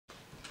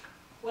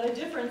What a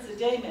difference a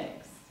day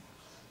makes.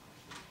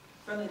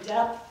 From the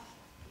depth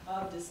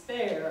of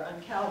despair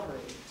on Calvary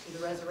to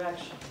the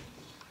resurrection.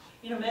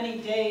 You know,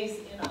 many days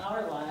in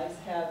our lives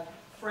have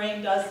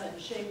framed us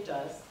and shaped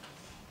us.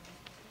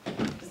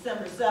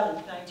 December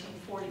 7th,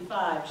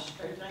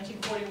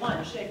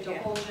 1941 shaped a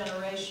whole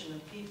generation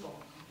of people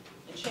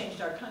and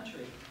changed our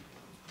country.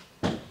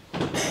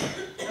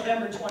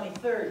 November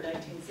 23rd,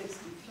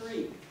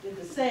 1963 did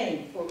the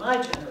same for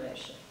my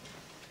generation.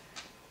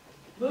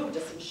 Moved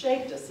us and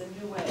shaped us in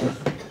new ways.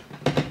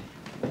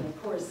 And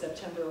of course,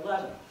 September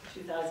 11th,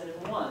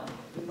 2001,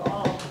 we've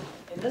all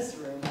in this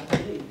room, I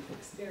believe,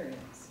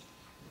 experienced.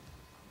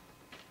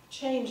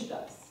 Changed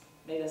us,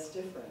 made us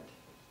different.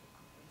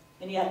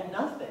 And yet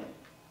nothing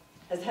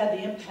has had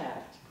the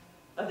impact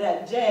of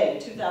that day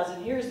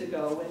 2,000 years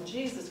ago when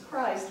Jesus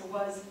Christ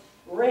was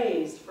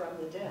raised from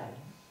the dead.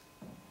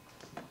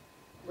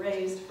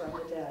 Raised from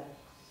the dead.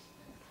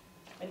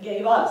 And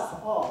gave us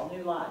all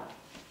new life.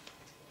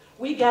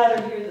 We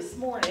gathered here this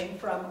morning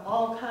from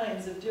all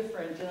kinds of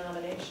different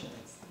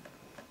denominations,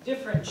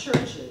 different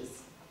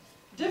churches,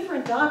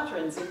 different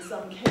doctrines in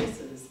some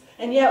cases,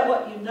 and yet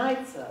what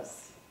unites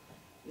us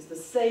is the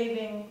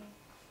saving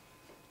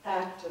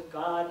act of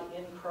God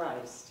in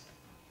Christ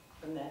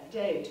from that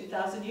day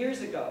 2,000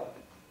 years ago,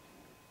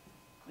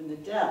 when the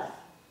death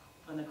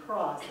on the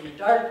cross and the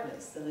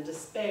darkness and the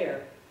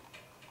despair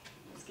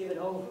was given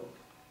over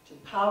to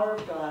the power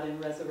of God in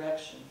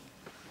resurrection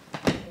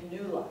and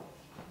new life.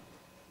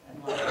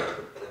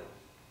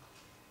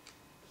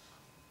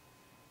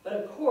 But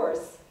of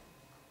course,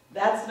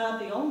 that's not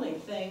the only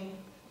thing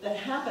that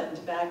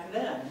happened back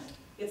then.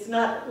 It's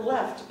not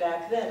left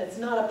back then. It's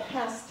not a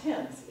past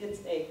tense.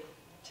 It's a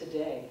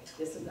today,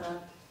 is it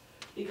not?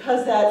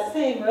 Because that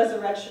same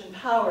resurrection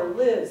power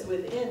lives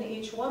within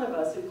each one of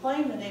us who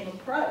claim the name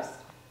of Christ,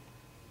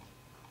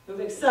 who've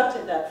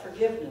accepted that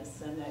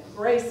forgiveness and that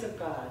grace of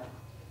God,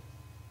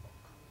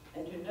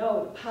 and who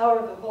know the power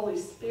of the Holy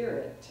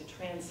Spirit to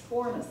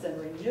transform us and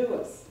renew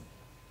us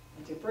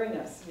and to bring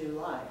us new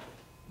life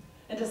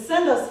and to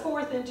send us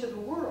forth into the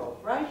world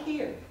right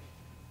here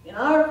in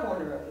our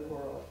corner of the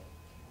world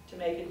to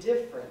make a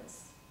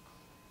difference.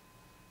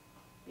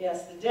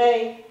 Yes, the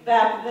day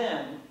back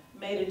then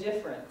made a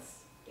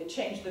difference. It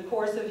changed the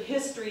course of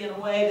history in a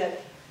way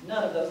that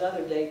none of those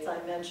other dates I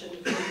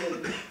mentioned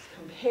could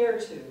compare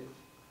to.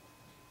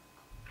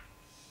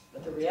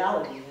 But the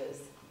reality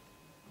is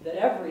that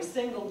every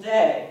single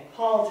day,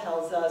 Paul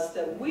tells us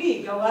that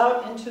we go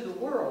out into the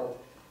world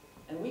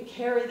and we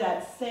carry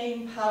that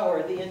same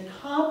power, the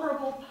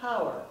incomparable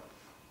power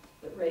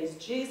that raised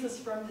Jesus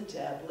from the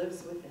dead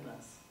lives within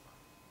us.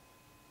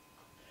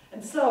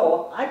 And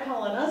so, I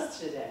call on us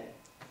today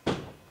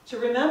to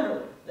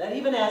remember that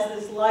even as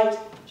this light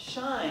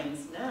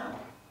shines now,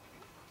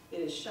 it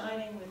is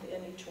shining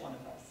within each one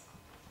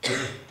of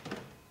us.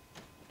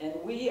 And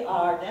we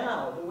are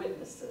now the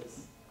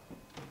witnesses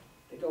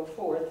that go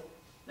forth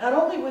not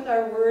only with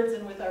our words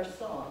and with our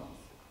songs,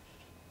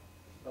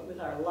 but with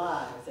our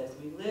lives as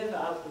we live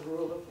out the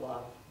rule of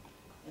love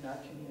in our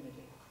community.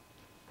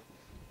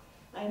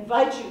 I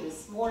invite you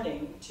this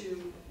morning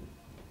to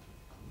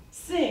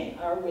sing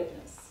our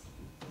witness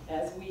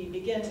as we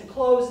begin to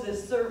close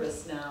this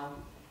service now,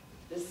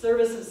 this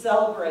service of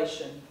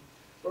celebration,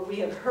 where we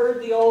have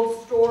heard the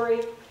old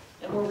story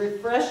and we're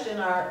refreshed in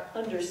our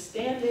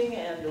understanding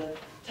and the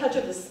touch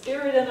of the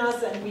Spirit in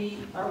us, and we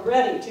are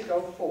ready to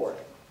go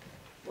forth.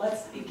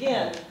 Let's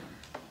begin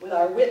with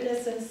our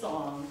witness and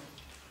song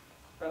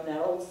from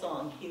that old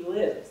song, He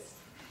Lives.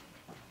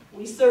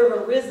 We serve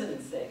a risen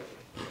Savior.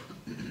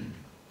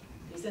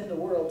 He's in the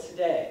world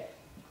today.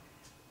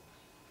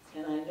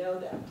 And I know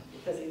that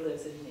because He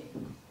lives in me.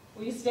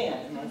 Will you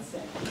stand and let's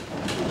sing?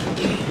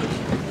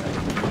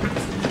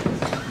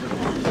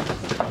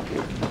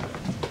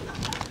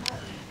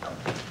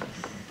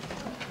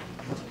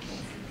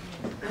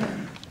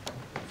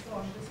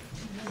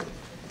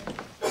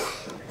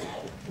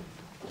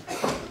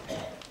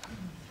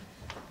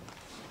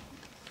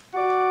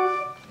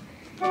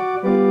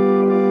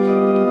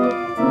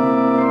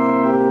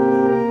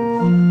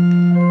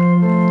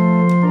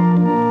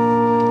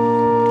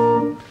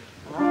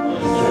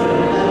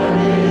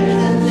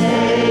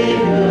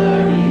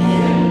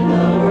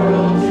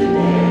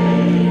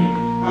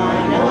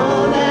 I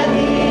know that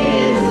He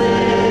is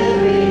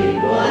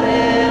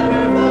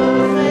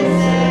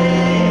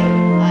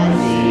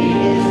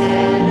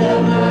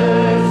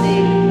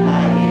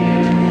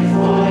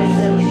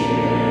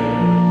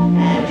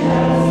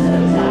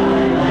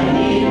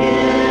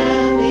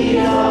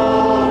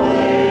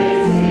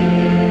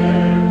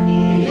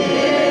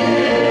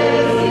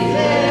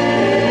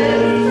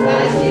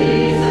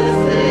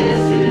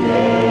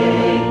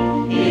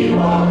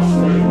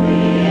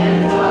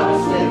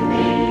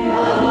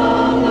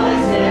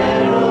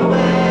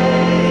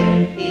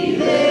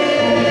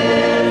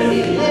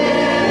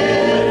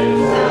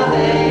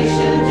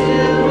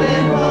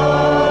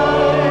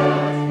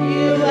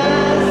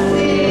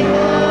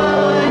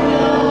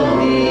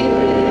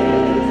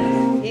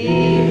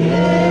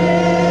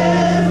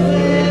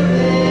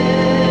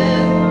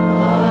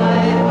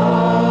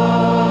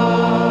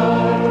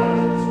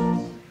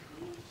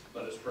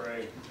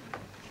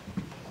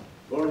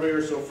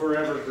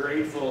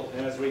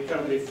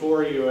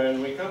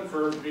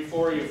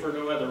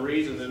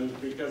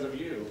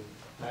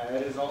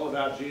It is all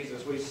about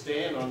Jesus. We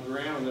stand on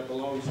ground that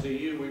belongs to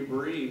you. We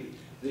breathe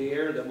the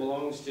air that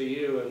belongs to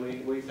you,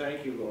 and we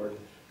thank you, Lord.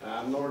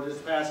 Lord, this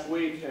past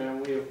week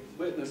we have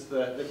witnessed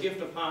the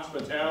gift of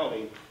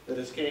hospitality that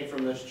has came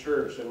from this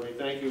church, and we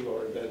thank you,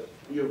 Lord, that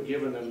you have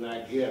given them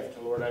that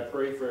gift. Lord, I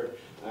pray for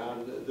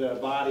the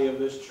body of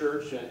this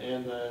church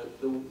and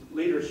the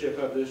leadership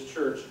of this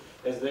church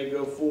as they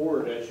go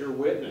forward as your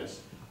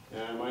witness.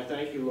 I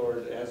thank you,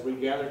 Lord, as we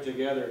gather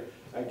together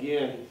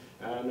again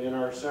in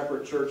our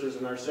separate churches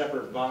and our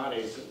separate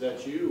bodies,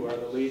 that you are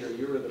the leader,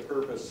 you are the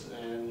purpose,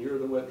 and you're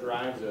the what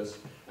drives us.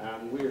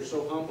 We are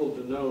so humbled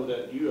to know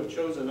that you have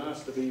chosen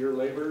us to be your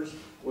laborers.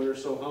 We are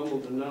so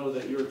humbled to know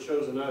that you have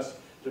chosen us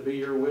to be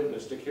your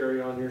witness, to carry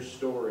on your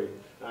story.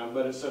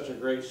 But it's such a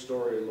great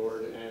story,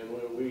 Lord,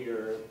 and we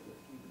are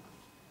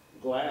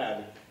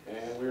glad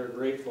and we are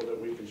grateful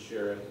that we can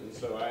share it. And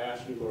so I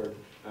ask you, Lord,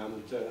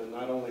 to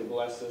not only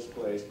bless this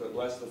place, but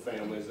bless the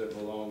families that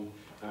belong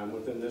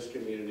within this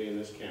community and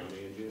this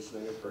county. In Jesus'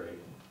 name I pray.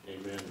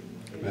 Amen.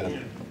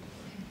 Amen.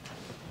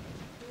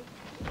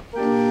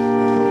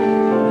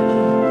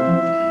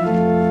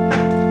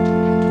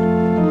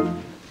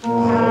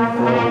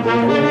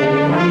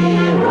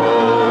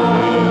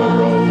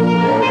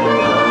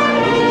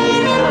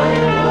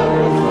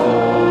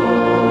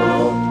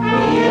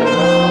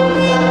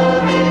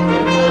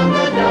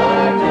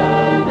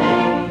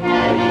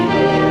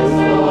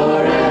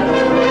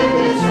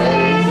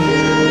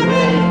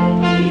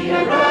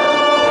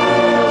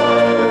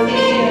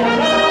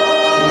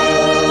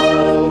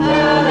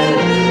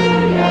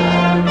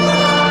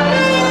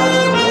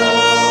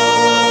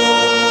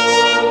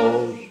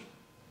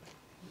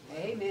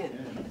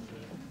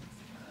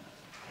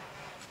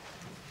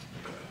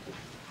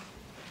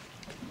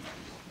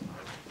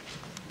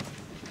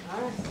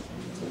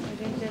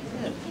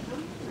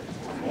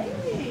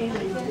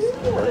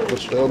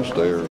 Breakfast downstairs.